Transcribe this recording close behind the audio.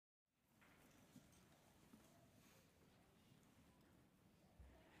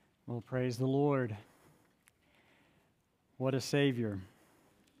Well, praise the Lord. What a Savior.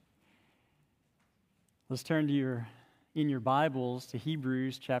 Let's turn to in your Bibles to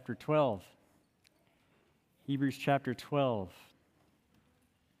Hebrews chapter 12. Hebrews chapter 12.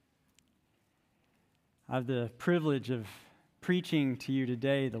 I have the privilege of preaching to you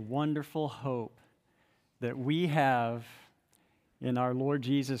today the wonderful hope that we have in our Lord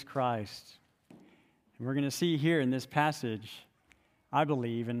Jesus Christ. And we're going to see here in this passage, I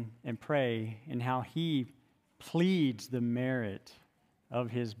believe and pray in how he pleads the merit of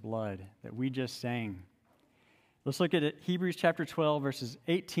his blood that we just sang. Let's look at it, Hebrews chapter 12, verses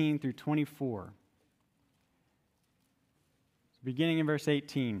 18 through 24. Beginning in verse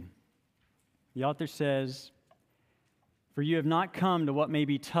 18, the author says, "For you have not come to what may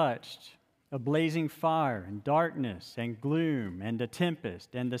be touched, a blazing fire, and darkness, and gloom, and a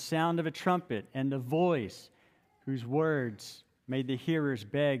tempest, and the sound of a trumpet, and a voice whose words made the hearers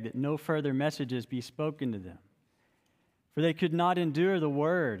beg that no further messages be spoken to them. For they could not endure the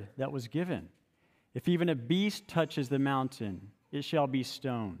word that was given. If even a beast touches the mountain, it shall be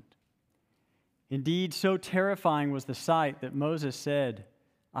stoned. Indeed, so terrifying was the sight that Moses said,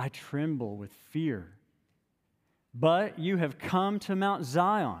 'I tremble with fear.' But you have come to Mount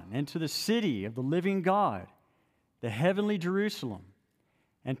Zion and to the city of the living God, the heavenly Jerusalem,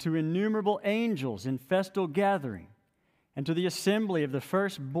 and to innumerable angels in festal gathering, and to the assembly of the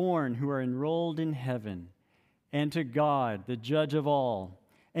firstborn who are enrolled in heaven, and to God, the judge of all,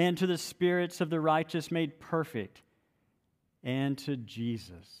 and to the spirits of the righteous made perfect, and to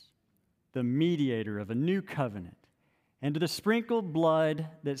Jesus, the mediator of a new covenant, and to the sprinkled blood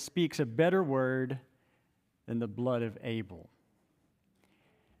that speaks a better word than the blood of Abel."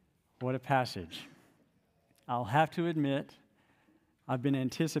 What a passage. I'll have to admit, I've been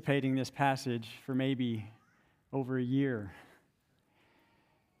anticipating this passage for maybe over a year,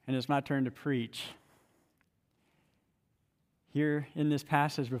 and it's my turn to preach. Here in this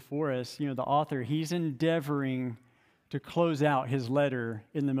passage before us, the author, he's endeavoring to close out his letter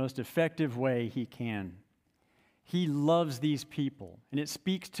in the most effective way he can. He loves these people, and it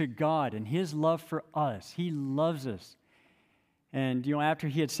speaks to God and his love for us. He loves us. And, after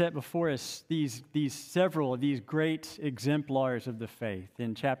he had set before us these several of these great exemplars of the faith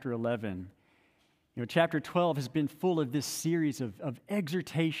in chapter 11, chapter 12 has been full of this series of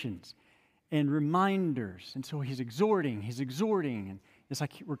exhortations and reminders. And so he's exhorting, and it's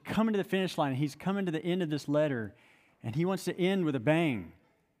like we're coming to the finish line, and he's coming to the end of this letter, and he wants to end with a bang.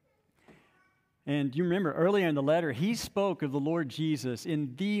 And you remember earlier in the letter, he spoke of the Lord Jesus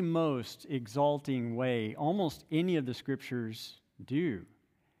in the most exalting way almost any of the scriptures do.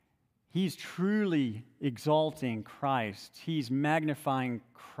 He's truly exalting Christ. He's magnifying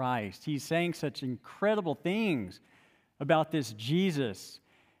Christ. He's saying such incredible things about this Jesus,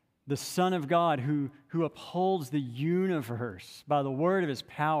 the Son of God, who upholds the universe by the word of his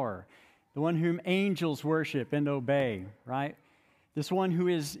power, the one whom angels worship and obey, right? This one who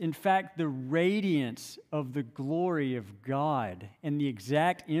is, in fact, the radiance of the glory of God and the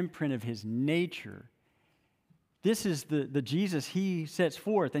exact imprint of his nature. This is the Jesus he sets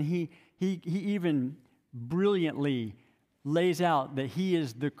forth, and he even brilliantly lays out that he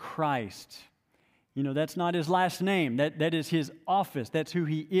is the Christ. That's not his last name. That is his office. That's who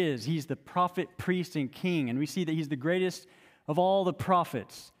he is. He's the prophet, priest, and king. And we see that he's the greatest of all the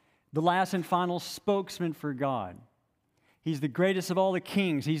prophets, the last and final spokesman for God. He's the greatest of all the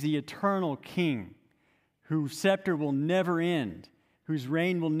kings. He's the eternal king whose scepter will never end, whose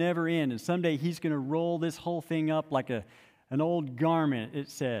reign will never end. And someday he's going to roll this whole thing up like an old garment, it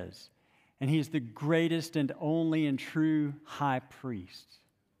says. And he's the greatest and only and true high priest.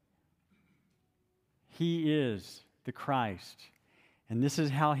 He is the Christ. And this is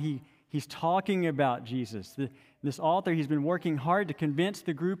how he's talking about Jesus. This author, he's been working hard to convince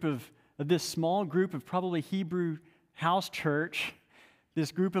the group of this small group of probably Hebrew house church,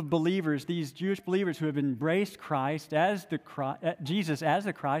 this group of believers, these Jewish believers who have embraced Christ as Jesus as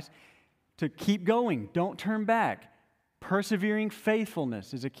the Christ, to keep going. Don't turn back. Persevering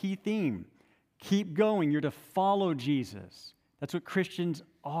faithfulness is a key theme. Keep going. You're to follow Jesus. That's what Christians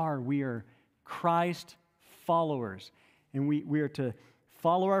are. We are Christ followers. And we are to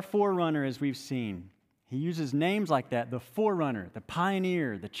follow our forerunner, as we've seen. He uses names like that: the forerunner, the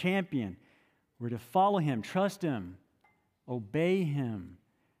pioneer, the champion. We're to follow him, trust him, obey him,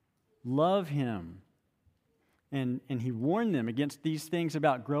 love him. And he warned them against these things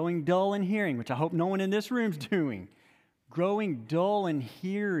about growing dull in hearing, which I hope no one in this room's doing. Growing dull in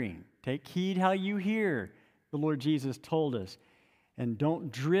hearing. Take heed how you hear, the Lord Jesus told us. And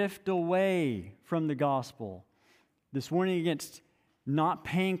don't drift away from the gospel. This warning against not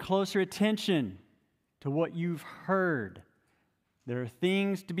paying closer attention to what you've heard. There are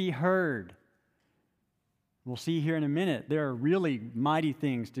things to be heard. We'll see here in a minute, there are really mighty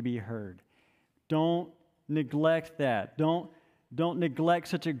things to be heard. Don't neglect that. Don't neglect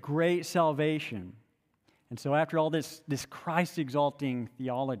such a great salvation. And so after all this Christ-exalting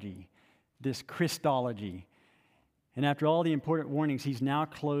theology, this Christology, and after all the important warnings, he's now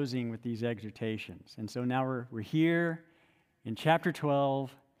closing with these exhortations. And so now we're here in chapter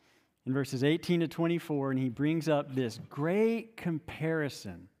 12, in verses 18 to 24, and he brings up this great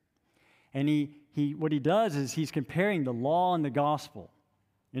comparison. And what he does is he's comparing the law and the gospel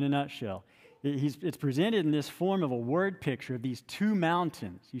in a nutshell. It's presented in this form of a word picture of these two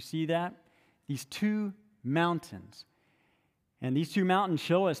mountains. You see that? These two mountains. And these two mountains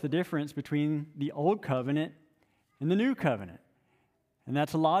show us the difference between the old covenant and the new covenant. And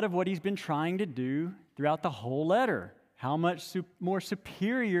that's a lot of what he's been trying to do throughout the whole letter. How much more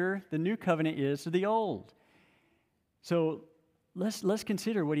superior the new covenant is to the old. So let's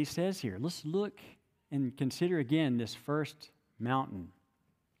consider what he says here. Let's look and consider again this first mountain.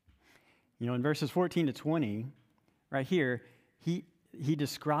 You know, in verses 14 to 20, right here, he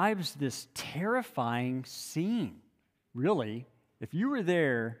describes this terrifying scene. Really, if you were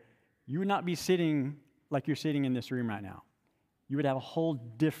there, you would not be sitting like you're sitting in this room right now. You would have a whole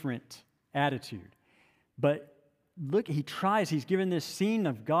different attitude. But look, he's given this scene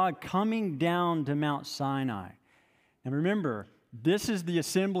of God coming down to Mount Sinai. And remember, this is the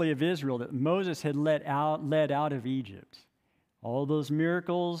assembly of Israel that Moses had led out of Egypt. All those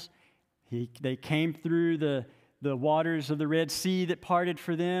miracles, they came through the waters of the Red Sea that parted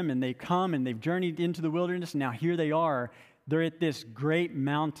for them, and they come and they've journeyed into the wilderness. And now here they are. They're at this great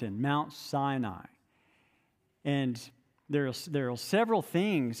mountain, Mount Sinai. And there are several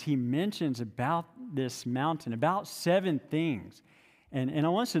things he mentions about this mountain, about 7 things. And I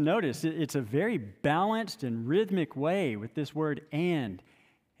want us to notice it's a very balanced and rhythmic way with this word and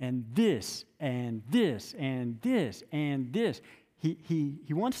this, and this, and this, and this. He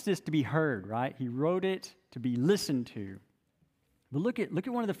wants this to be heard, right? He wrote it to be listened to. But look at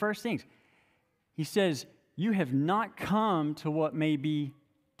one of the first things. He says, you have not come to what may be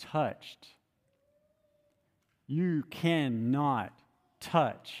touched. You cannot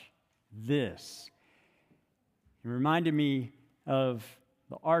touch this. It reminded me of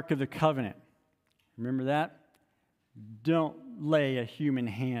the Ark of the Covenant. Remember that? Don't lay a human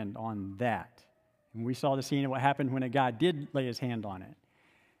hand on that. And we saw the scene of what happened when a guy did lay his hand on it.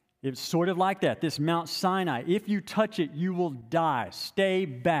 It's sort of like that. This Mount Sinai, if you touch it, you will die. Stay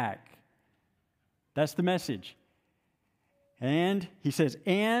back. That's the message. And he says,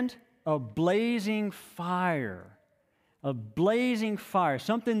 and a blazing fire. A blazing fire.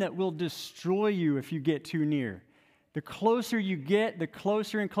 Something that will destroy you if you get too near. The closer you get, the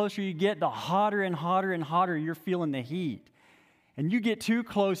closer and closer you get, the hotter and hotter and hotter you're feeling the heat. And you get too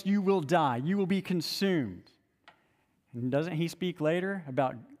close, you will die. You will be consumed. And doesn't he speak later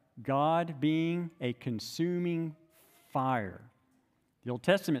about God being a consuming fire? The Old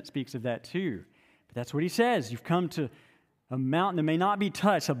Testament speaks of that too. But that's what he says. You've come to a mountain that may not be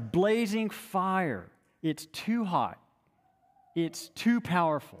touched, a blazing fire. It's too hot. It's too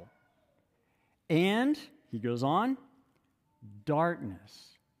powerful. And, he goes on, darkness.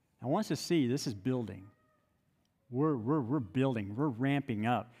 I want us to see, this is building. We're building. We're ramping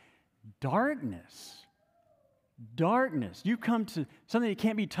up. Darkness. Darkness. You come to something that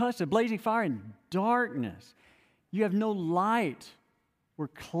can't be touched, a blazing fire, and darkness. You have no light or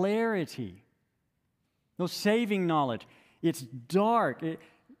clarity. No saving knowledge. It's dark.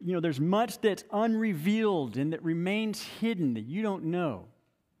 There's much that's unrevealed and that remains hidden that you don't know.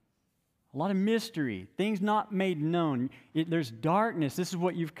 A lot of mystery, things not made known. There's darkness. This is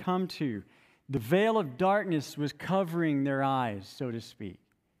what you've come to. The veil of darkness was covering their eyes, so to speak.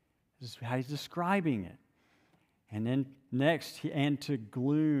 This is how he's describing it. And then next, and to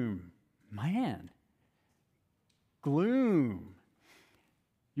gloom. Man, gloom.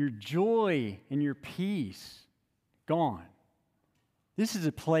 Your joy and your peace, gone. This is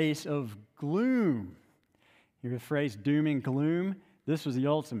a place of gloom. You hear the phrase doom and gloom? This was the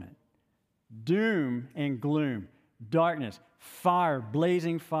ultimate. Doom and gloom, darkness, fire,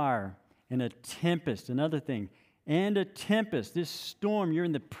 blazing fire, and a tempest, another thing. And a tempest, this storm, you're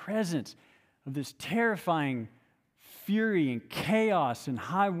in the presence of this terrifying fury and chaos and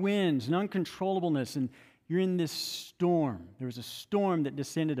high winds and uncontrollableness, and you're in this storm. There was a storm that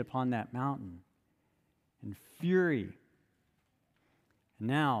descended upon that mountain, and fury. And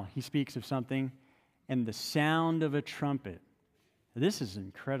now he speaks of something, and the sound of a trumpet. This is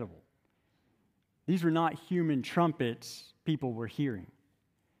incredible. These were not human trumpets people were hearing.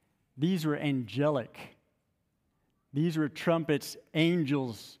 These were angelic. These were trumpets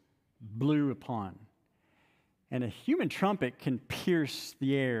angels blew upon. And a human trumpet can pierce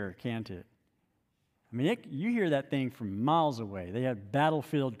the air, can't it? I mean, you hear that thing from miles away. They have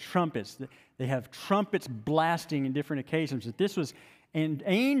battlefield trumpets. They have trumpets blasting in different occasions. But this was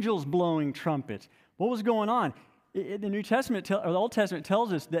angels blowing trumpets. What was going on? The New Testament or the Old Testament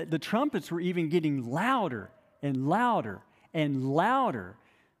tells us that the trumpets were even getting louder and louder and louder.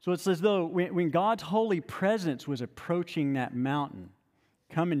 So it's as though when God's holy presence was approaching that mountain,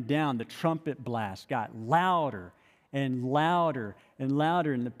 coming down, the trumpet blast got louder and louder and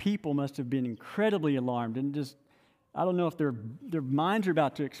louder, and the people must have been incredibly alarmed and just, I don't know if their minds are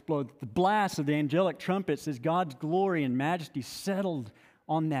about to explode. The blast of the angelic trumpets as God's glory and majesty settled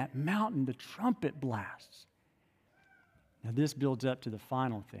on that mountain, the trumpet blasts. Now this builds up to the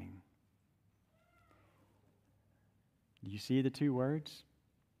final thing. Do you see the two words?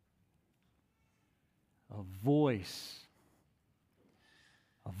 A voice.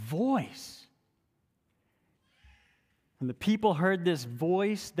 A voice. When the people heard this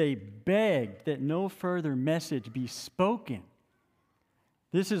voice, they begged that no further message be spoken.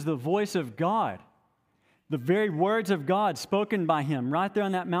 This is the voice of God, the very words of God spoken by him right there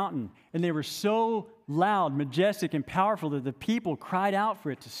on that mountain. And they were so loud, majestic, and powerful that the people cried out for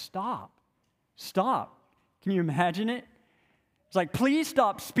it to stop. Stop. Can you imagine it? It's like, please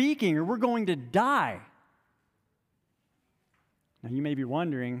stop speaking or we're going to die. Now you may be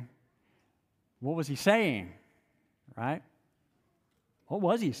wondering, what was he saying? Right? What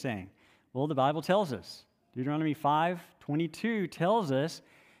was he saying? Well, the Bible tells us. Deuteronomy 5:22 tells us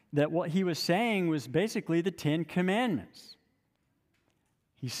that what he was saying was basically the 10 Commandments.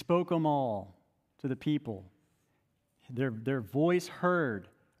 He spoke them all to the people. Their voice heard.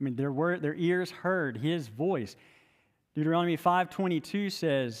 I mean, their ears heard his voice. Deuteronomy 5:22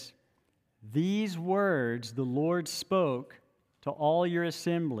 says, "These words the Lord spoke to all your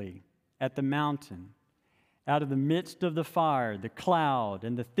assembly at the mountain, out of the midst of the fire, the cloud,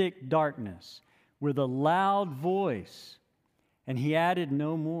 and the thick darkness, with a loud voice." And he added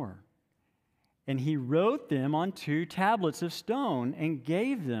no more. And he wrote them on 2 tablets of stone and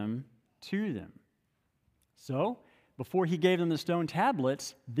gave them to them. So, before he gave them the stone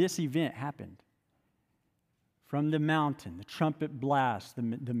tablets, this event happened. From the mountain, the trumpet blast, the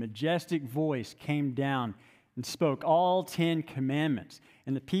majestic voice came down and spoke all 10 commandments.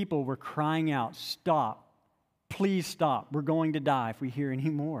 And the people were crying out, "Stop. Please stop. We're going to die if we hear any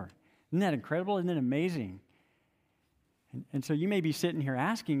more." Isn't that incredible? Isn't it amazing? And so you may be sitting here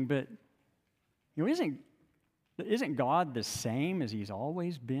asking, but isn't God the same as he's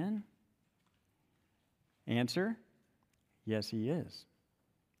always been? Answer, yes, he is.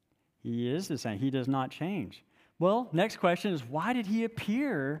 He is the same. He does not change. Well, next question is, why did he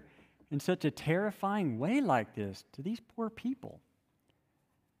appear in such a terrifying way like this to these poor people?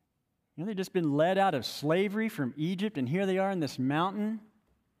 They've just been led out of slavery from Egypt, and here they are in this mountain.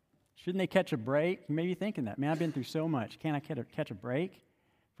 Shouldn't they catch a break? You may be thinking that. Man, I've been through so much. Can't I catch a break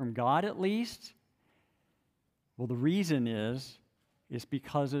from God at least? Well, the reason is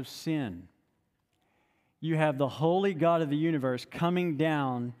because of sin. You have the holy God of the universe coming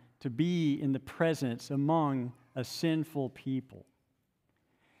down to be in the presence among a sinful people.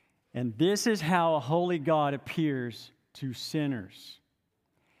 And this is how a holy God appears to sinners.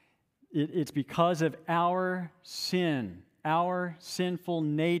 It's because of our sin, our sinful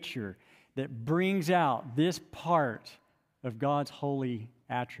nature, that brings out this part of God's holy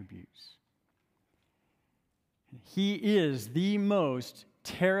attributes. He is the most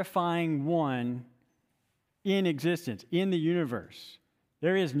terrifying one in existence, in the universe.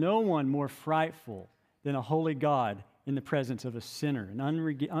 There is no one more frightful than a holy God in the presence of a sinner, an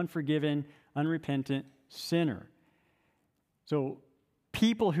unforgiven, unrepentant sinner. So,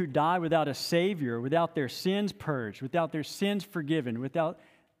 people who die without a Savior, without their sins purged, without their sins forgiven, without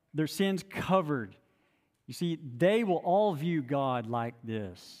their sins covered, you see, they will all view God like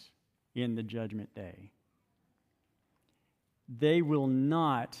this in the judgment day. They will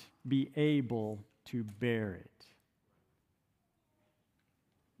not be able to bear it.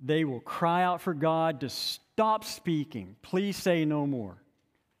 They will cry out for God to stop speaking. Please say no more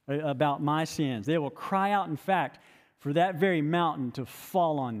about my sins. They will cry out, in fact, for that very mountain to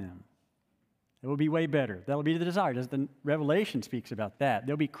fall on them. It will be way better. That will be the desire. The Revelation speaks about that.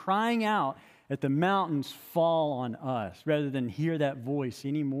 They'll be crying out that the mountains fall on us rather than hear that voice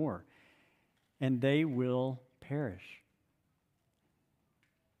anymore. And they will perish.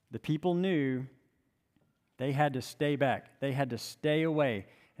 The people knew they had to stay back. They had to stay away.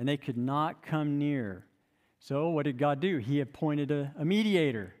 and they could not come near. So what did God do? He appointed a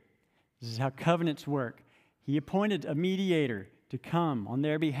mediator. This is how covenants work. He appointed a mediator to come on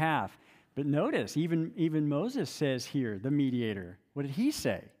their behalf. But notice, even Moses says here, the mediator, what did he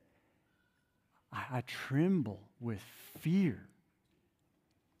say? I tremble with fear.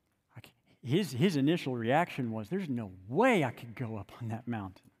 His initial reaction was, there's no way I could go up on that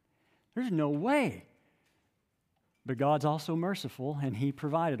mountain. There's no way. But God's also merciful, and he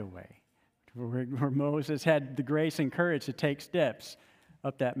provided a way where Moses had the grace and courage to take steps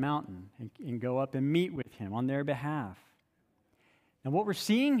up that mountain and go up and meet with him on their behalf. Now what we're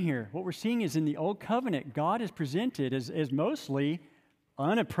seeing here, is in the Old Covenant, God is presented as mostly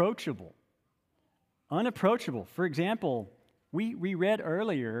unapproachable. Unapproachable. For example, we read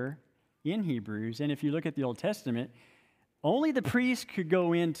earlier in Hebrews, and if you look at the Old Testament, only the priest could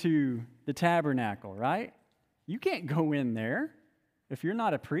go into the tabernacle, right? You can't go in there if you're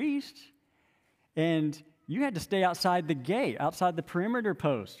not a priest. And you had to stay outside the gate, outside the perimeter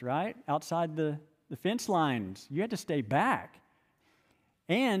post, right? Outside the fence lines. You had to stay back.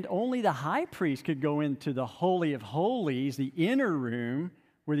 And only the high priest could go into the Holy of Holies, the inner room,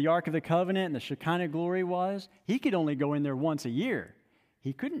 where the Ark of the Covenant and the Shekinah glory was. He could only go in there once a year.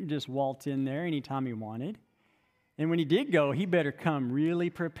 He couldn't just waltz in there anytime he wanted. And when he did go, he better come really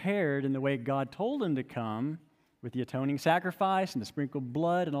prepared in the way God told him to come, with the atoning sacrifice and the sprinkled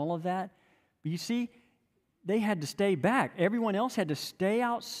blood and all of that. But you see, they had to stay back. Everyone else had to stay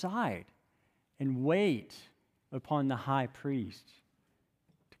outside and wait upon the high priest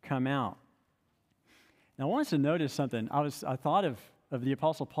to come out. Now, I want us to notice something. I thought of the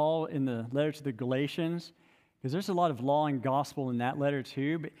Apostle Paul in the letter to the Galatians, because there's a lot of law and gospel in that letter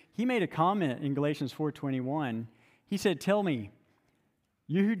too. But he made a comment in Galatians 4:21. He said, "Tell me,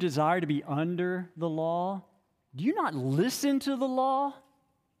 you who desire to be under the law, do you not listen to the law?"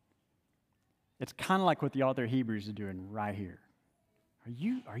 It's kind of like what the author of Hebrews is doing right here.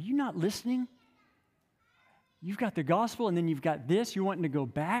 Are you not listening? You've got the gospel, and then you've got this. You're wanting to go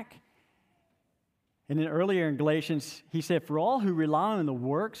back. And then earlier in Galatians, he said, "For all who rely on the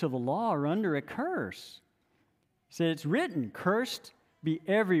works of the law are under a curse." He said, "It's written, cursed be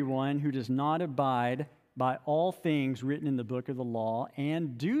everyone who does not abide by all things written in the book of the law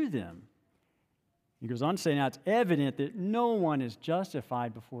and do them." He goes on to say, "Now it's evident that no one is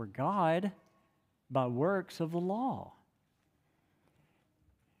justified before God by works of the law."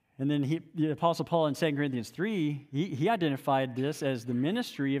 And then the Apostle Paul in 2 Corinthians 3, he identified this as the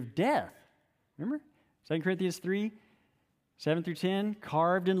ministry of death. Remember? 2 Corinthians 3, 7 through 10,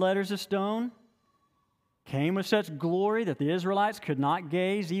 carved in letters of stone, came with such glory that the Israelites could not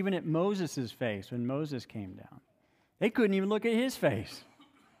gaze even at Moses' face when Moses came down. They couldn't even look at his face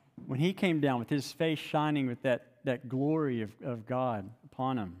when he came down with his face shining with that glory of God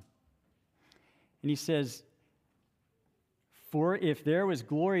upon him. And he says, "For if there was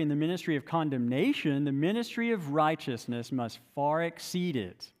glory in the ministry of condemnation, the ministry of righteousness must far exceed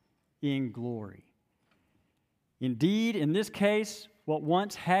it in glory. Indeed, in this case, what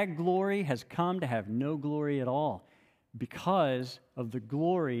once had glory has come to have no glory at all because of the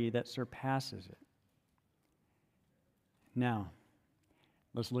glory that surpasses it." Now,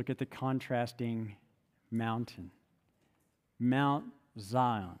 let's look at the contrasting mountain, Mount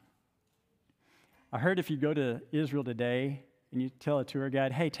Zion. I heard if you go to Israel today and you tell a tour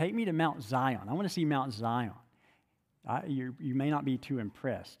guide, "Hey, take me to Mount Zion. I want to see Mount Zion." You may not be too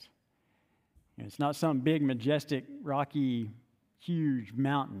impressed. It's not some big, majestic, rocky, huge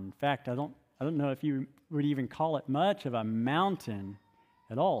mountain. In fact, I don't know if you would even call it much of a mountain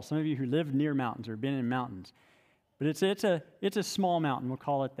at all. Some of you who live near mountains or been in mountains. But it's a small mountain, we'll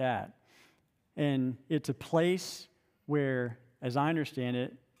call it that. And it's a place where, as I understand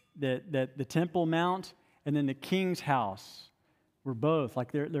it, that the Temple Mount and then the king's house were both,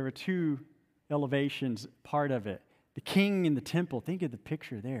 like there were two elevations part of it. The king in the temple, think of the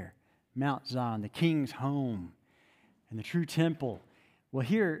picture there. Mount Zion, the king's home, and the true temple. Well,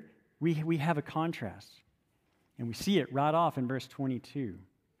 here we have a contrast, and we see it right off in verse 22.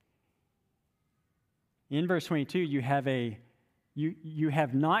 In verse 22, you have you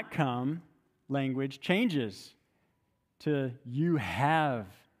have not come language changes to you have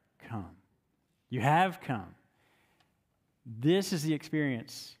come. You have come. This is the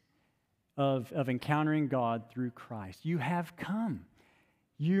experience of encountering God through Christ. You have come.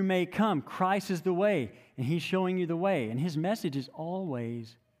 You may come. Christ is the way, and he's showing you the way. And his message is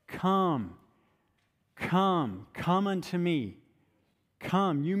always, come. Come. Come unto me.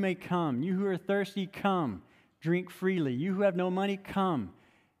 Come. You may come. You who are thirsty, come. Drink freely. You who have no money, come.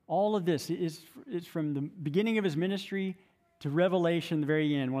 All of this is from the beginning of his ministry to Revelation, the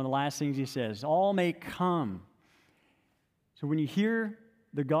very end, one of the last things he says, all may come. So when you hear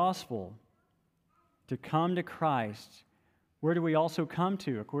the gospel, to come to Christ, where do we also come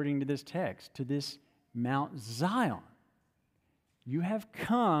to, according to this text? To this Mount Zion. You have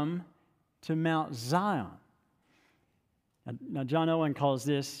come to Mount Zion. Now, John Owen calls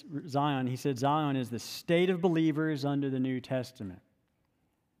this Zion. He said Zion is the state of believers under the New Testament.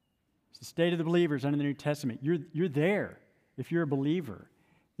 It's the state of the believers under the New Testament. You're there if you're a believer.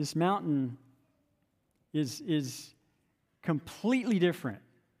 This mountain is completely different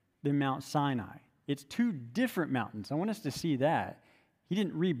than Mount Sinai. It's two different mountains. I want us to see that. He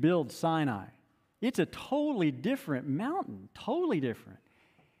didn't rebuild Sinai. It's a totally different mountain, totally different.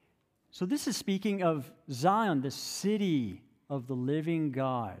 So this is speaking of Zion, the city of the living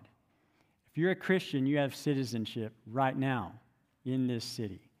God. If you're a Christian, you have citizenship right now in this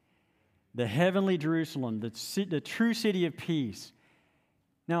city. The heavenly Jerusalem, the true city of peace.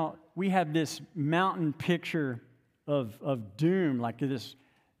 Now, we have this mountain picture of doom, like this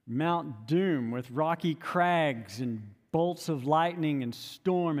Mount Doom with rocky crags and bolts of lightning and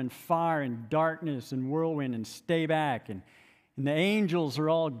storm and fire and darkness and whirlwind and stay back. And the angels are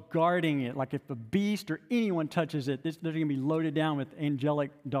all guarding it. Like if a beast or anyone touches it, they're going to be loaded down with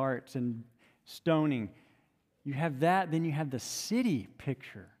angelic darts and stoning. You have that, then you have the city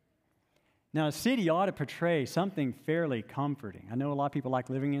picture. Now, a city ought to portray something fairly comforting. I know a lot of people like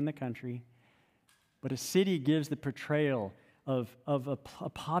living in the country, but a city gives the portrayal of a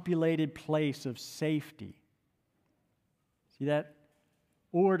populated place of safety. See that?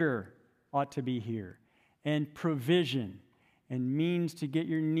 Order ought to be here, and provision, and means to get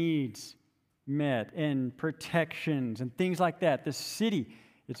your needs met, and protections, and things like that. The city,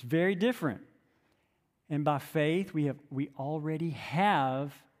 it's very different. And by faith, we already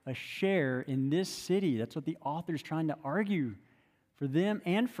have a share in this city. That's what the author's trying to argue for them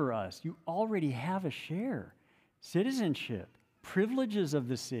and for us. You already have a share. Citizenship, privileges of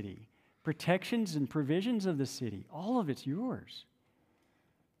the city, protections and provisions of the city, all of it's yours.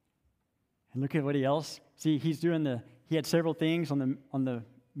 And look at what else. See, he had several things on the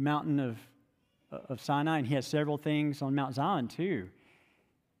mountain of Sinai, and he has several things on Mount Zion too.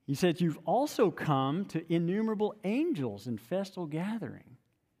 He said, you've also come to innumerable angels in festal gathering.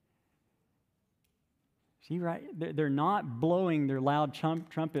 See, right? They're not blowing their loud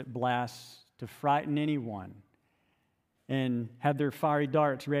trumpet blasts to frighten anyone and have their fiery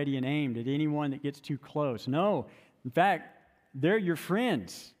darts ready and aimed at anyone that gets too close. No, in fact, they're your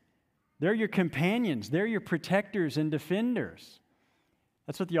friends. They're your companions. They're your protectors and defenders.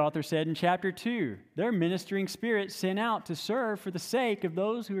 That's what the author said in chapter 2. They're ministering spirits sent out to serve for the sake of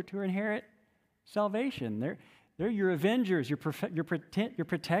those who are to inherit salvation. They're your avengers, your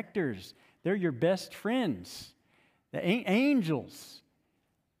protectors. They're your best friends. The angels,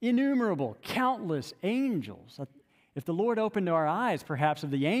 innumerable, countless angels. If the Lord opened our eyes, perhaps, of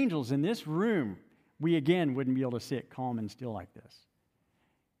the angels in this room, we again wouldn't be able to sit calm and still like this.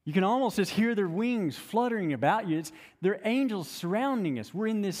 You can almost just hear their wings fluttering about you. They're angels surrounding us. We're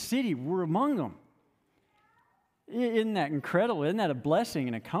in this city. We're among them. Isn't that incredible? Isn't that a blessing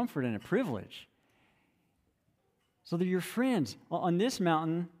and a comfort and a privilege? So they're your friends. On this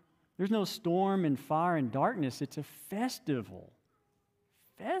mountain, there's no storm and fire and darkness. It's a festival.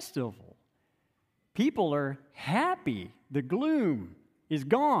 Festival. People are happy. The gloom is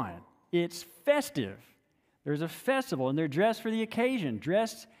gone. It's festive. There's a festival, and they're dressed for the occasion,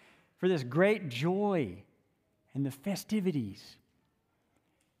 dressed for this great joy and the festivities.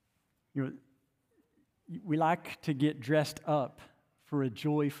 You know, we like to get dressed up for a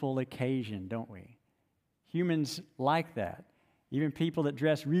joyful occasion, don't we? Humans like that. Even people that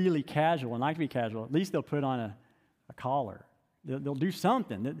dress really casual and like to be casual, at least they'll put on a collar. They'll do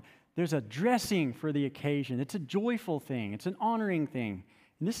something. There's a dressing for the occasion. It's a joyful thing. It's an honoring thing.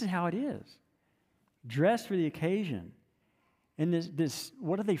 And this is how it is. Dressed for the occasion. And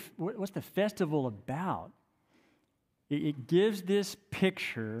what's the festival about? It gives this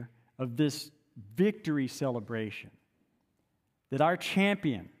picture of this victory celebration. That our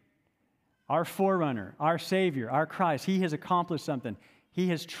champion, our forerunner, our Savior, our Christ, He has accomplished something. He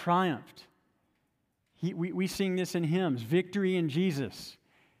has triumphed. We sing this in hymns, victory in Jesus.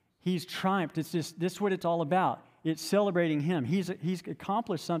 He's triumphed. This is what it's all about. It's celebrating Him. He's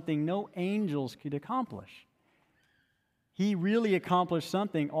accomplished something no angels could accomplish. He really accomplished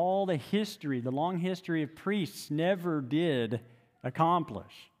something all the long history of priests never did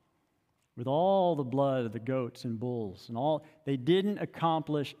accomplish. With all the blood of the goats and bulls and all, they didn't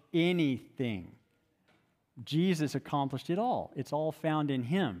accomplish anything. Jesus accomplished it all. It's all found in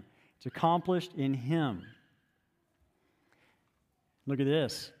Him. It's accomplished in Him. Look at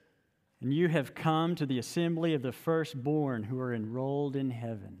this. And you have come to the assembly of the firstborn who are enrolled in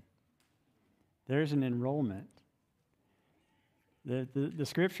heaven. There's an enrollment. The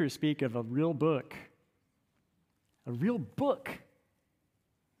scriptures speak of a real book. A real book.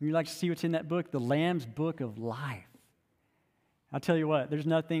 You like to see what's in that book? The Lamb's book of life. I'll tell you what, there's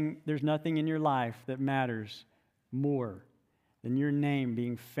nothing in your life that matters more than your name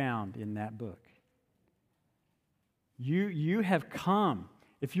being found in that book. You have come.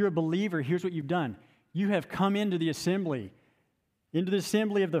 If you're a believer, here's what you've done. You have come into the assembly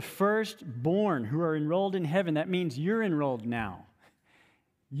of the firstborn who are enrolled in heaven. That means you're enrolled now.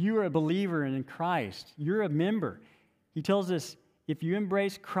 You are a believer in Christ. You're a member. He tells us if you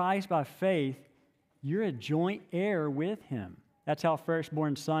embrace Christ by faith, you're a joint heir with him. That's how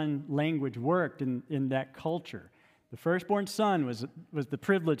firstborn son language worked in that culture. The firstborn son was the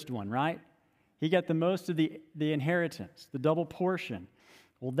privileged one, right? He got the most of the inheritance, the double portion.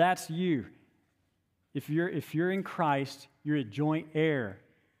 Well, that's you. If you're in Christ, you're a joint heir,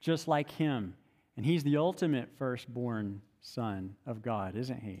 just like him. And he's the ultimate firstborn son of God,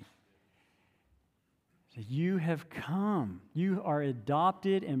 isn't he? So you have come. You are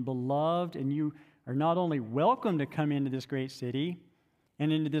adopted and beloved, and you are not only welcome to come into this great city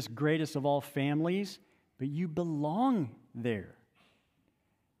and into this greatest of all families, but you belong there.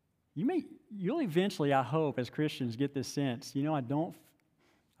 You'll eventually, I hope, as Christians, get this sense, I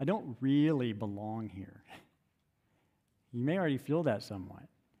don't really belong here. You may already feel that somewhat.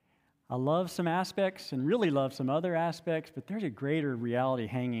 I love some aspects and really love some other aspects, but there's a greater reality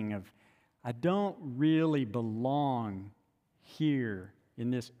hanging of, I don't really belong here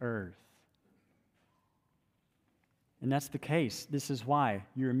in this earth. And that's the case. This is why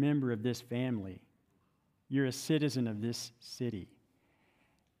you're a member of this family. You're a citizen of this city.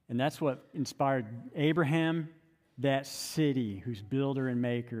 And that's what inspired Abraham, that city whose builder and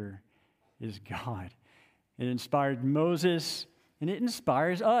maker is God. It inspired Moses, and it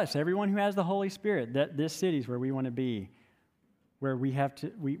inspires us, everyone who has the Holy Spirit, that this city is where we want to be, where we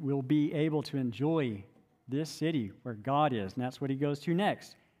will be able to enjoy this city where God is. And that's what he goes to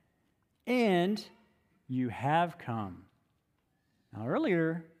next. And you have come. Now,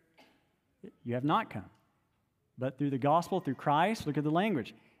 earlier, you have not come. But through the gospel, through Christ, look at the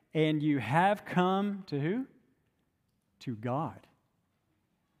language. And you have come to who? To God.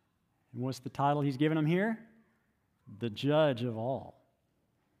 And what's the title he's given them here? The judge of all.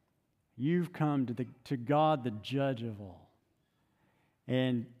 You've come to God, the judge of all.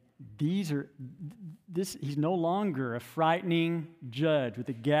 And he's no longer a frightening judge with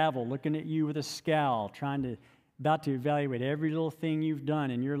a gavel looking at you with a scowl, about to evaluate every little thing you've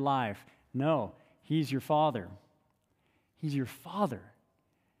done in your life. No, he's your father. He's your father.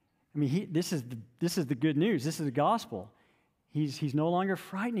 I mean, this is the good news. This is the gospel. He's no longer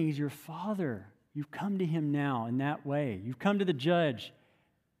frightening. He's your father. You've come to him now in that way. You've come to the judge,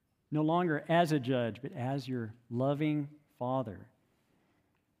 no longer as a judge, but as your loving father.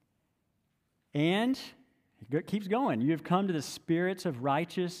 And it keeps going. You have come to the spirits of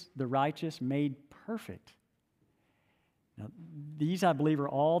the righteous made perfect. Now, these, I believe, are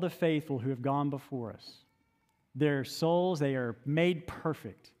all the faithful who have gone before us. Their souls, they are made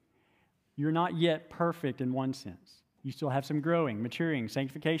perfect. You're not yet perfect in one sense. You still have some growing, maturing,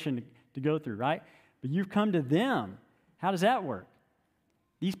 sanctification to go through, right? But you've come to them. How does that work?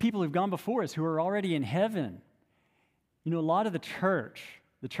 These people who've gone before us, who are already in heaven. A lot of the church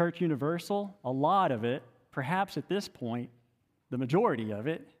universal, a lot of it, perhaps at this point, the majority of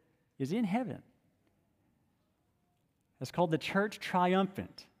it, is in heaven. It's called the church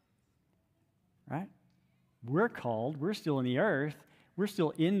triumphant, right? We're still in the earth. We're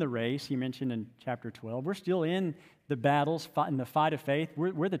still in the race, he mentioned in chapter 12. We're still in the battles, in the fight of faith.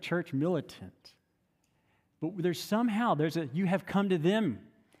 We're the church militant. But you have come to them.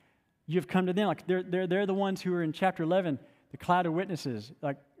 You have come to them. Like they're the ones who are in chapter 11, the cloud of witnesses,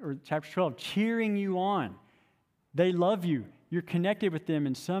 or chapter 12, cheering you on. They love you. You're connected with them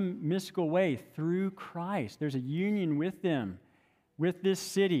in some mystical way through Christ. There's a union with them, with this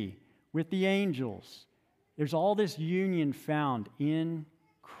city, with the angels. There's all this union found in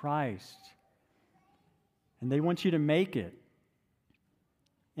Christ. And they want you to make it.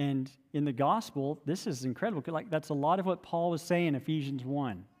 And in the gospel, this is incredible. That's a lot of what Paul was saying in Ephesians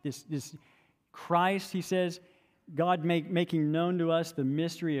 1. This Christ, he says, God making known to us the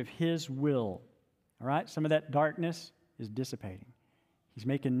mystery of his will. All right? Some of that darkness is dissipating. He's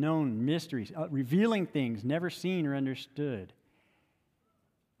making known mysteries, revealing things never seen or understood.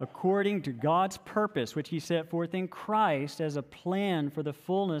 According to God's purpose, which he set forth in Christ as a plan for the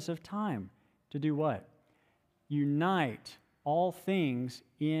fullness of time. To do what? Unite all things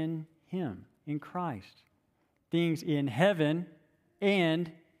in Him, in Christ. Things in heaven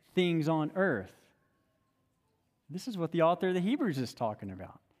and things on earth. This is what the author of the Hebrews is talking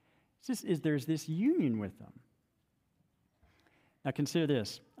about. There's this union with them. Now consider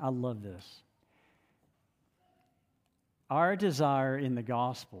this. I love this. Our desire in the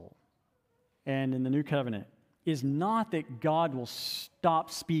gospel and in the new covenant is not that God will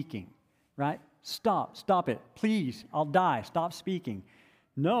stop speaking, right? Stop it. Please, I'll die. Stop speaking.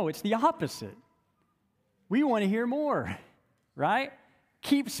 No, it's the opposite. We want to hear more, right?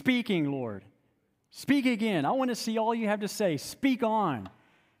 Keep speaking, Lord. Speak again. I want to see all you have to say. Speak on.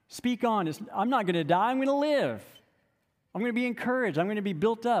 Speak on. I'm not going to die. I'm going to live. I'm going to be encouraged. I'm going to be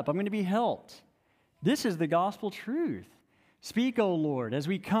built up. I'm going to be helped. This is the gospel truth. Speak, O Lord, as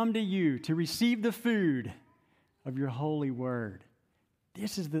we come to you to receive the food of your holy word.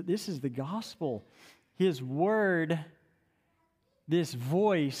 This is the gospel. His word, this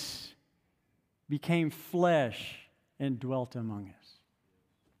voice, became flesh and dwelt among us.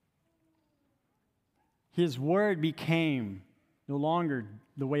 His word became no longer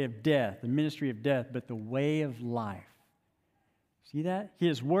the way of death, the ministry of death, but the way of life. See that?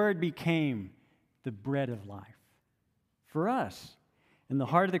 His word became the bread of life for us. And the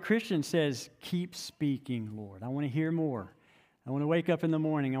heart of the Christian says, keep speaking, Lord. I want to hear more. I want to wake up in the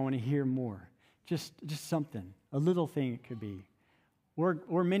morning. I want to hear more. Just something, a little thing it could be.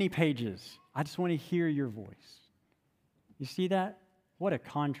 Or many pages. I just want to hear your voice. You see that? What a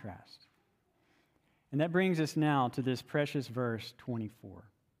contrast. And that brings us now to this precious verse 24.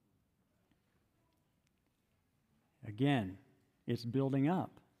 Again, it's building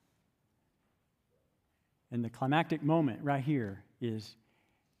up. And the climactic moment right here is,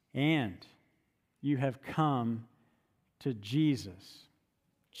 and you have come to Jesus.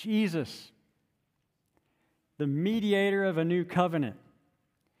 Jesus, the mediator of a new covenant,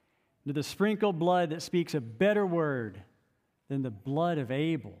 to the sprinkled blood that speaks a better word than the blood of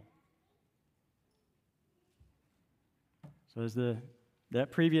Abel. So as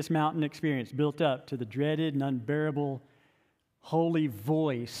that previous mountain experience built up to the dreaded and unbearable holy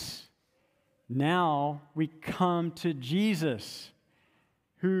voice, now we come to Jesus,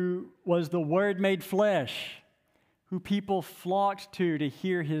 who was the Word made flesh, who people flocked to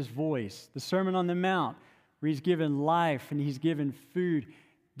hear His voice. The Sermon on the Mount, where He's given life and He's given food.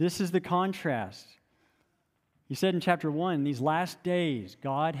 This is the contrast. He said in chapter 1, these last days,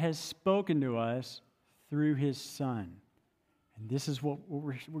 God has spoken to us through His Son. And this is what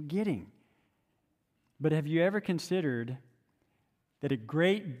we're getting. But have you ever considered that a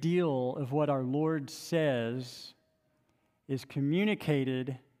great deal of what our Lord says is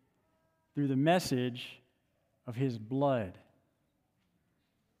communicated through the message of His blood?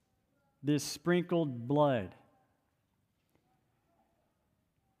 This sprinkled blood.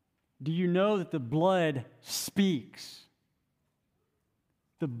 Do you know that the blood speaks?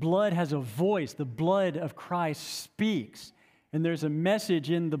 The blood has a voice. The blood of Christ speaks. And there's a message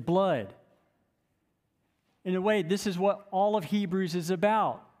in the blood. In a way, this is what all of Hebrews is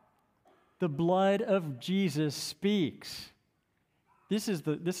about. The blood of Jesus speaks. This is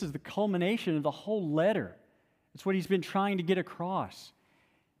the culmination of the whole letter. It's what he's been trying to get across.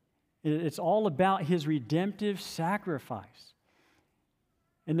 It's all about His redemptive sacrifice.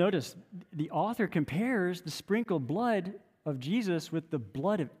 And notice, the author compares the sprinkled blood of Jesus with the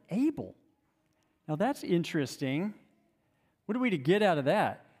blood of Abel. Now that's interesting. What are we to get out of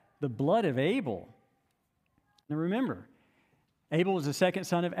that? The blood of Abel. Now remember, Abel was the second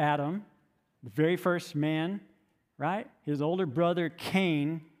son of Adam, the very first man, right? His older brother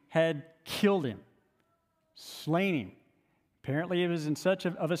Cain had killed him, slain him. Apparently it was in such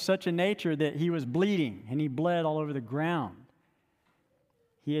a nature that he was bleeding and he bled all over the ground.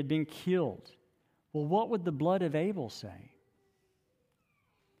 He had been killed. Well, what would the blood of Abel say?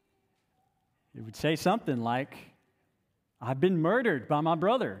 It would say something like, I've been murdered by my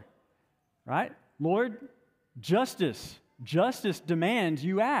brother, right? Lord, justice demands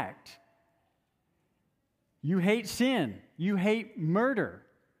you act. You hate sin. You hate murder.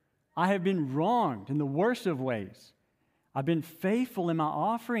 I have been wronged in the worst of ways. I've been faithful in my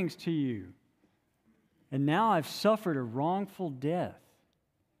offerings to you. And now I've suffered a wrongful death.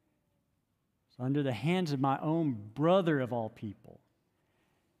 So under the hands of my own brother of all people.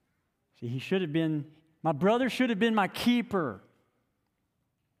 See, my brother should have been my keeper.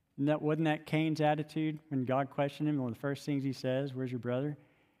 Wasn't that Cain's attitude when God questioned him? One of the first things he says, where's your brother?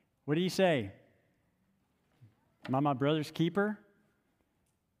 What did he say? Am I my brother's keeper?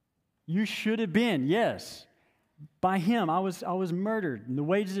 You should have been, yes. By him, I was murdered. And the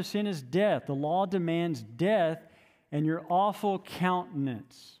wages of sin is death. The law demands death. and your awful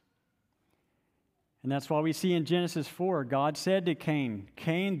countenance. And that's why we see in Genesis 4, God said to Cain,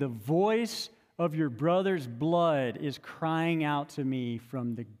 Cain, the voice of your brother's blood is crying out to me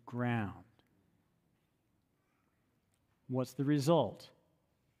from the ground. What's the result?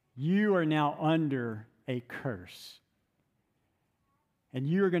 You are now under a curse. And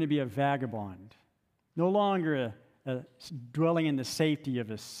you are going to be a vagabond, no longer dwelling in the safety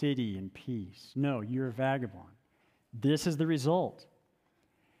of a city in peace. No, you're a vagabond. This is the result.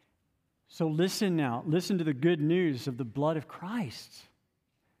 So listen now. Listen to the good news of the blood of Christ.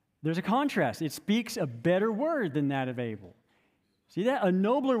 There's a contrast. It speaks a better word than that of Abel. See that? A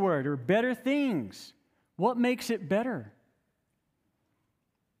nobler word or better things. What makes it better?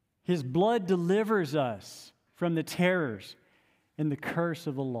 His blood delivers us from the terrors and the curse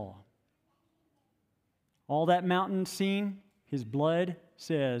of the law. All that mountain scene, his blood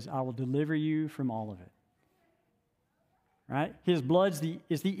says, I will deliver you from all of it. Right? His blood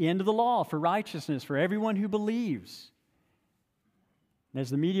is the end of the law for righteousness for everyone who believes. And as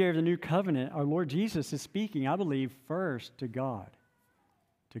the mediator of the new covenant, our Lord Jesus is speaking, I believe, first to God.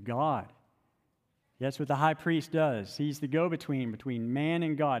 To God. That's what the high priest does. He's the go-between between man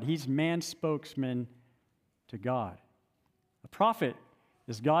and God. He's man's spokesman to God. A prophet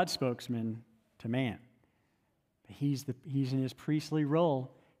is God's spokesman to man. But he's in his priestly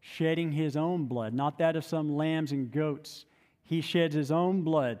role, shedding his own blood, not that of some lambs and goats. He sheds his own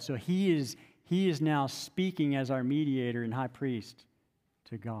blood. So he is now speaking as our mediator and high priest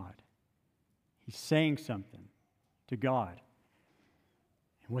to God. He's saying something to God.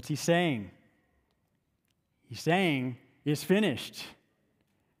 And what's he saying? He's saying, it's finished.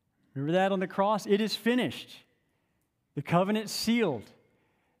 Remember that on the cross? It is finished. The covenant sealed.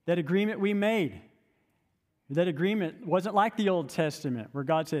 That agreement we made. That agreement wasn't like the Old Testament where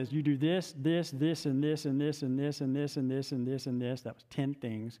God says, you do this, this, this, and this, and this, and this, and this, and this, and this, and this. That was 10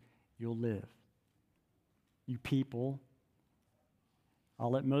 things. You'll live. You people.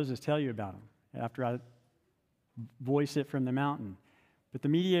 I'll let Moses tell you about them after I voice it from the mountain. But the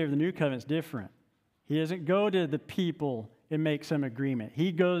mediator of the new covenant is different. He doesn't go to the people and make some agreement.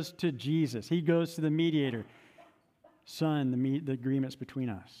 He goes to Jesus. He goes to the mediator. Son, the agreement's between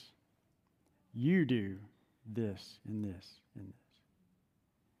us. You do this and this and this.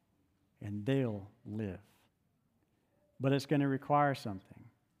 And they'll live. But it's going to require something.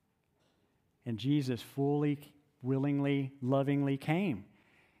 And Jesus fully, willingly, lovingly came.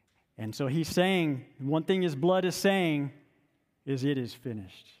 And so he's saying, one thing his blood is saying is it is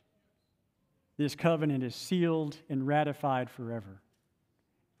finished. This covenant is sealed and ratified forever.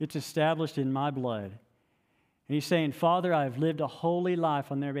 It's established in my blood. And he's saying, Father, I have lived a holy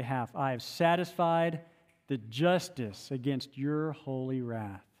life on their behalf. I have satisfied the justice against your holy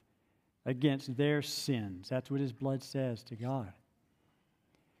wrath, against their sins. That's what his blood says to God.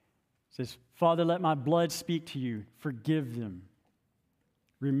 It says, Father, let my blood speak to you. Forgive them.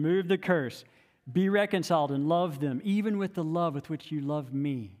 Remove the curse. Be reconciled and love them, even with the love with which you love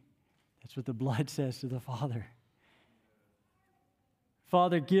me. That's what the blood says to the Father.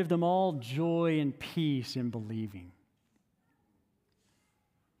 Father, give them all joy and peace in believing.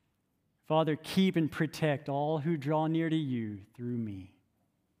 Father, keep and protect all who draw near to you through me.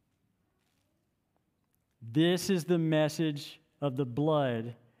 This is the message of the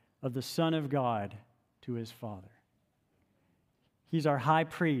blood of the Son of God to his Father. He's our high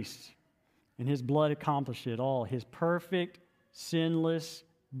priest, and his blood accomplished it all. His perfect, sinless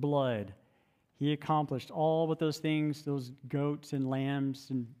blood. He accomplished all with those things, those goats and lambs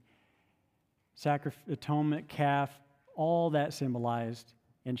and atonement calf, all that symbolized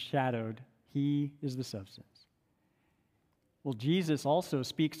and shadowed. He is the substance. Well, Jesus also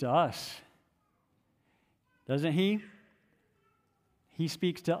speaks to us, doesn't he? He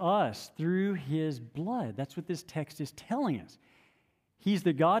speaks to us through his blood. That's what this text is telling us. He's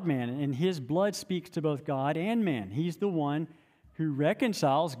the God-man, and his blood speaks to both God and man. He's the one who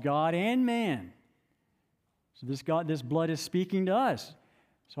reconciles God and man. So this blood is speaking to us.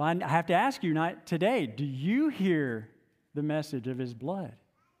 So I have to ask you today, do you hear the message of his blood?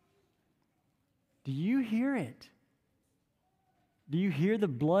 Do you hear it? Do you hear the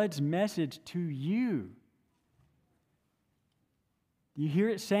blood's message to you? Do you hear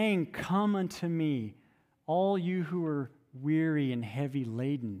it saying, come unto me, all you who are weary and heavy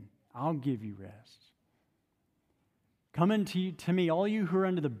laden, I'll give you rest. Come unto to me, all you who are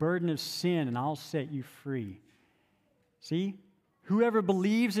under the burden of sin, and I'll set you free. See, whoever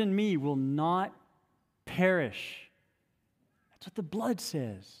believes in me will not perish. That's what the blood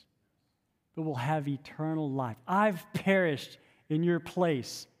says. But will have eternal life. I've perished in your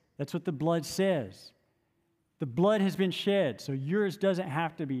place. That's what the blood says. The blood has been shed, so yours doesn't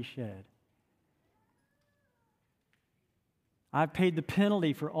have to be shed. I've paid the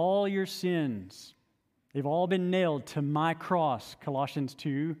penalty for all your sins. They've all been nailed to my cross, Colossians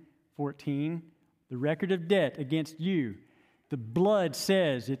 2:14. The record of debt against you. The blood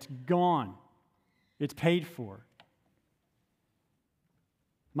says it's gone. It's paid for.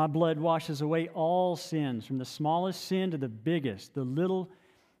 My blood washes away all sins, from the smallest sin to the biggest, the little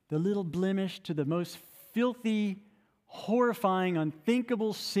blemish to the most filthy, horrifying,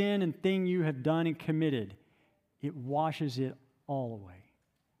 unthinkable sin and thing you have done and committed. It washes it all away.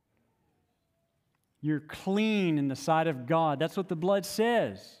 You're clean in the sight of God. That's what the blood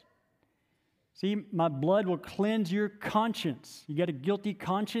says. See, my blood will cleanse your conscience. You got a guilty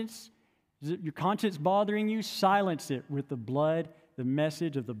conscience? Is your conscience bothering you? Silence it with the blood, the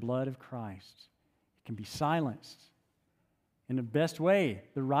message of the blood of Christ. It can be silenced in the best way,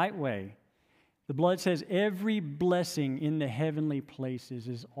 the right way. The blood says every blessing in the heavenly places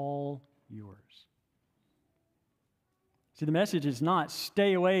is all yours. See, the message is not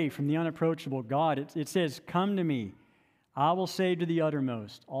stay away from the unapproachable God. It says, come to me. I will save to the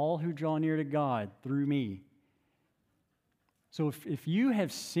uttermost all who draw near to God through me. So if you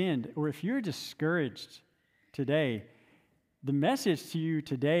have sinned or if you're discouraged today, the message to you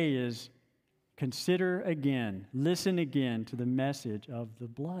today is consider again, listen again to the message of the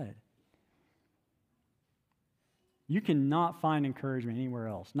blood. You cannot find encouragement anywhere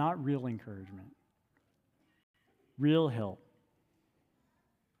else, not real encouragement, real help.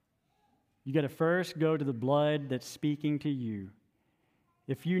 You got to first go to the blood that's speaking to you.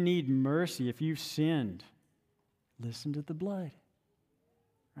 If you need mercy, if you've sinned, listen to the blood,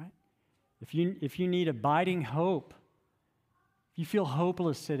 right? If you need abiding hope, if you feel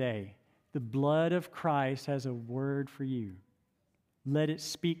hopeless today, the blood of Christ has a word for you. Let it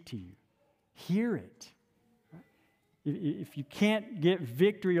speak to you. Hear it. If you can't get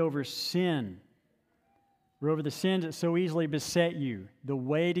victory over sin, or over the sins that so easily beset you, the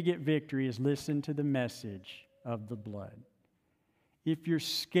way to get victory is listen to the message of the blood. If you're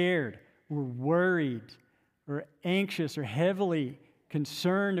scared or worried or anxious or heavily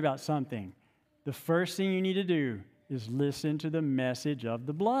concerned about something, the first thing you need to do is listen to the message of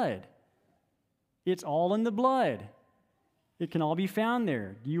the blood. It's all in the blood. It can all be found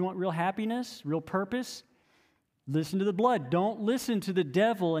there. Do you want real happiness, real purpose? Listen to the blood. Don't listen to the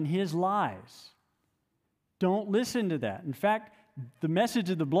devil and his lies. Don't listen to that. In fact, the message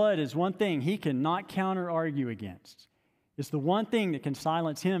of the blood is one thing he cannot counter-argue against. It's the one thing that can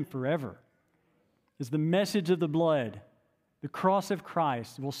silence him forever. It's the message of the blood. The cross of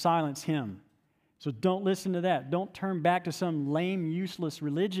Christ will silence him. So don't listen to that. Don't turn back to some lame, useless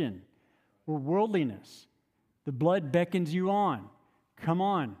religion or worldliness. The blood beckons you on. Come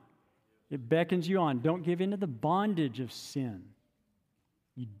on. It beckons you on. Don't give in to the bondage of sin.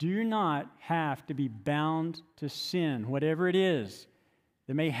 You do not have to be bound to sin, whatever it is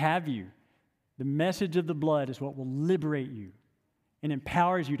that may have you. The message of the blood is what will liberate you and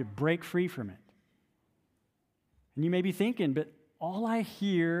empowers you to break free from it. And you may be thinking, but all I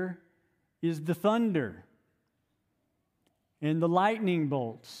hear is the thunder and the lightning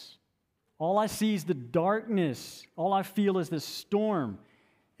bolts. All I see is the darkness. All I feel is the storm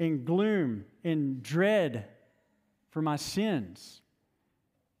and gloom and dread for my sins.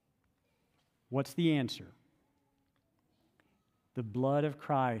 What's the answer? The blood of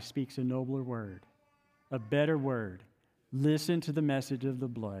Christ speaks a nobler word, a better word. Listen to the message of the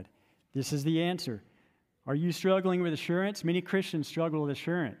blood. This is the answer. Are you struggling with assurance? Many Christians struggle with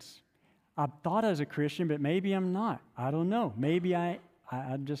assurance. I thought I was a Christian, but maybe I'm not. I don't know. Maybe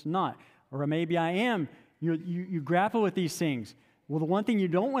I'm just not. Or maybe I am. You grapple with these things. Well, the one thing you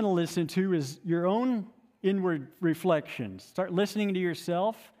don't want to listen to is your own inward reflections. Start listening to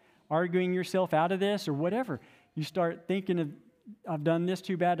yourself, arguing yourself out of this or whatever. You start thinking of, I've done this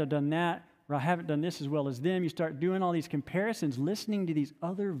too bad, I've done that, or I haven't done this as well as them. You start doing all these comparisons, listening to these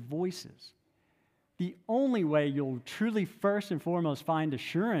other voices. The only way you'll truly first and foremost find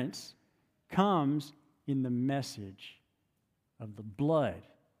assurance comes in the message of the blood.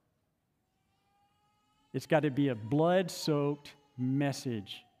 It's got to be a blood-soaked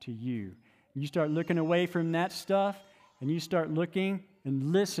message to you. You start looking away from that stuff, and you start looking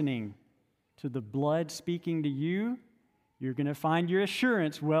and listening to the blood speaking to you, you're going to find your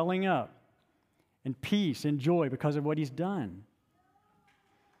assurance welling up and peace and joy because of what he's done.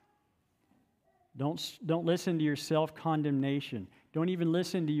 Don't listen to your self-condemnation. Don't even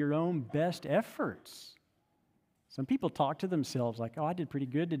listen to your own best efforts. Some people talk to themselves like, oh, I did pretty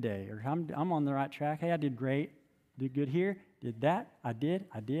good today, or I'm on the right track. Hey, I did great. Did good here. Did that. I did.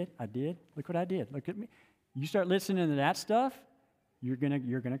 Look what I did. Look at me. You start listening to that stuff, you're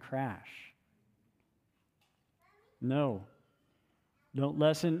gonna crash. No. Don't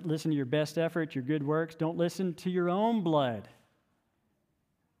listen to your best effort, your good works. Don't listen to your own blood.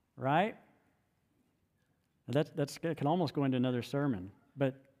 Right? That can almost go into another sermon.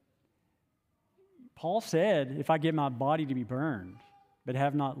 But Paul said, if I give my body to be burned, but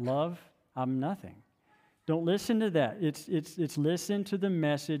have not love, I'm nothing. Don't listen to that. It's listen to the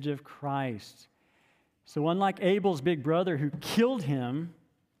message of Christ. So unlike Abel's big brother who killed him,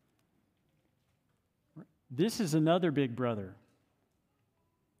 this is another big brother.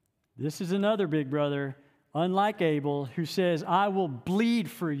 This is another big brother, unlike Abel, who says, I will bleed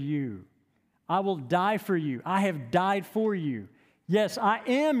for you. I will die for you. I have died for you. Yes, I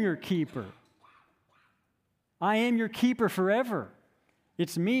am your keeper. I am your keeper forever.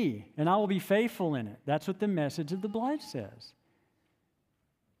 It's me, and I will be faithful in it. That's what the message of the blood says.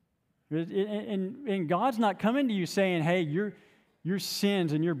 And God's not coming to you saying, hey, your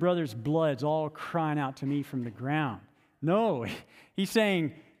sins and your brother's blood's all crying out to me from the ground. No, he's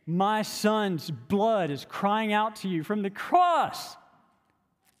saying, my son's blood is crying out to you from the cross.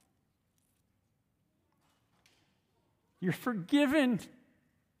 You're forgiven.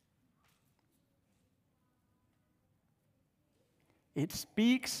 It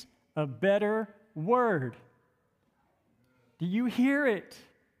speaks a better word. Do you hear it?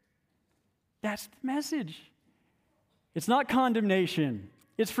 That's the message. It's not condemnation.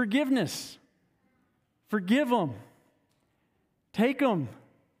 It's forgiveness. Forgive them. Take them.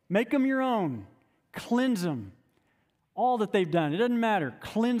 Make them your own. Cleanse them. All that they've done. It doesn't matter.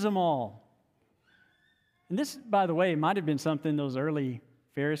 Cleanse them all. And this, by the way, might have been something those early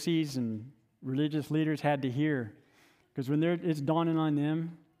Pharisees and religious leaders had to hear. Because when it's dawning on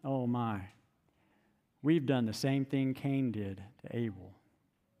them, oh my, we've done the same thing Cain did to Abel.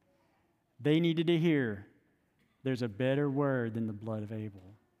 They needed to hear there's a better word than the blood of Abel.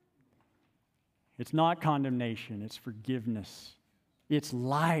 It's not condemnation, it's forgiveness. It's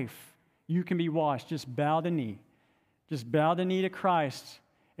life. You can be washed. Just bow the knee. Just bow the knee to Christ.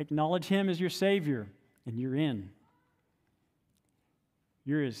 Acknowledge Him as your Savior, and you're in.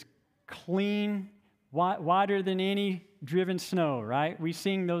 You're as clean, whiter than any driven snow, right? We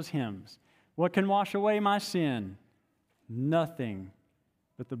sing those hymns. What can wash away my sin? Nothing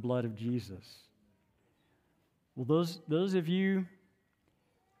but the blood of Jesus. Well, those of you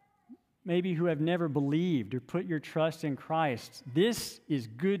maybe who have never believed or put your trust in Christ, this is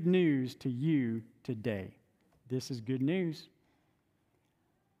good news to you today. This is good news.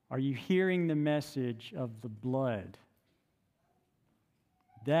 Are you hearing the message of the blood?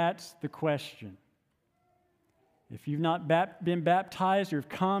 That's the question. If you've not been baptized or have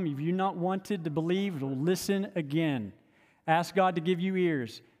come, if you've not wanted to believe, well, listen again. Ask God to give you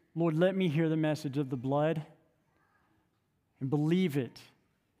ears. Lord, let me hear the message of the blood and believe it.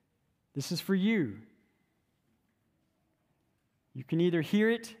 This is for you. You can either hear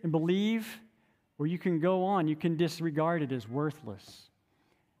it and believe, or you can go on. You can disregard it as worthless.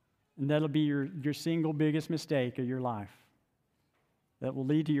 And that'll be your single biggest mistake of your life. That will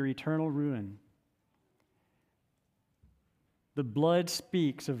lead to your eternal ruin. The blood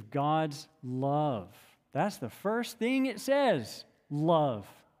speaks of God's love. That's the first thing it says. Love.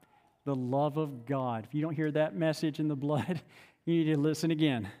 The love of God. If you don't hear that message in the blood, you need to listen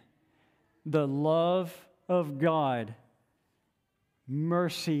again. The love of God.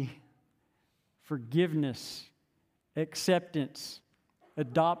 Mercy. Forgiveness. Acceptance.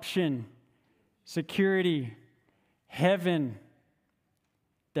 Adoption. Security. Heaven.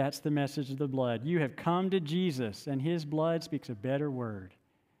 That's the message of the blood. You have come to Jesus, and His blood speaks a better word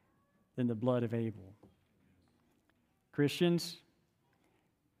than the blood of Abel. Christians,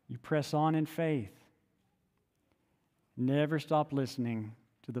 you press on in faith. Never stop listening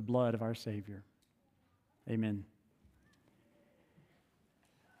to the blood of our Savior. Amen.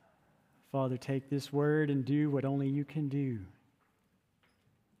 Father, take this word and do what only you can do.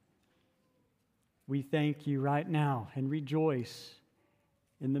 We thank you right now and rejoice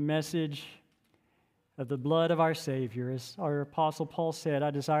in the message of the blood of our Savior. As our Apostle Paul said, I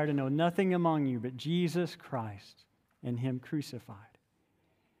desire to know nothing among you but Jesus Christ and Him crucified.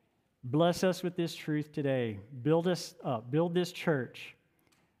 Bless us with this truth today. Build us up. Build this church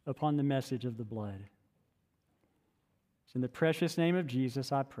upon the message of the blood. It's in the precious name of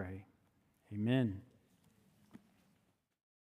Jesus I pray. Amen.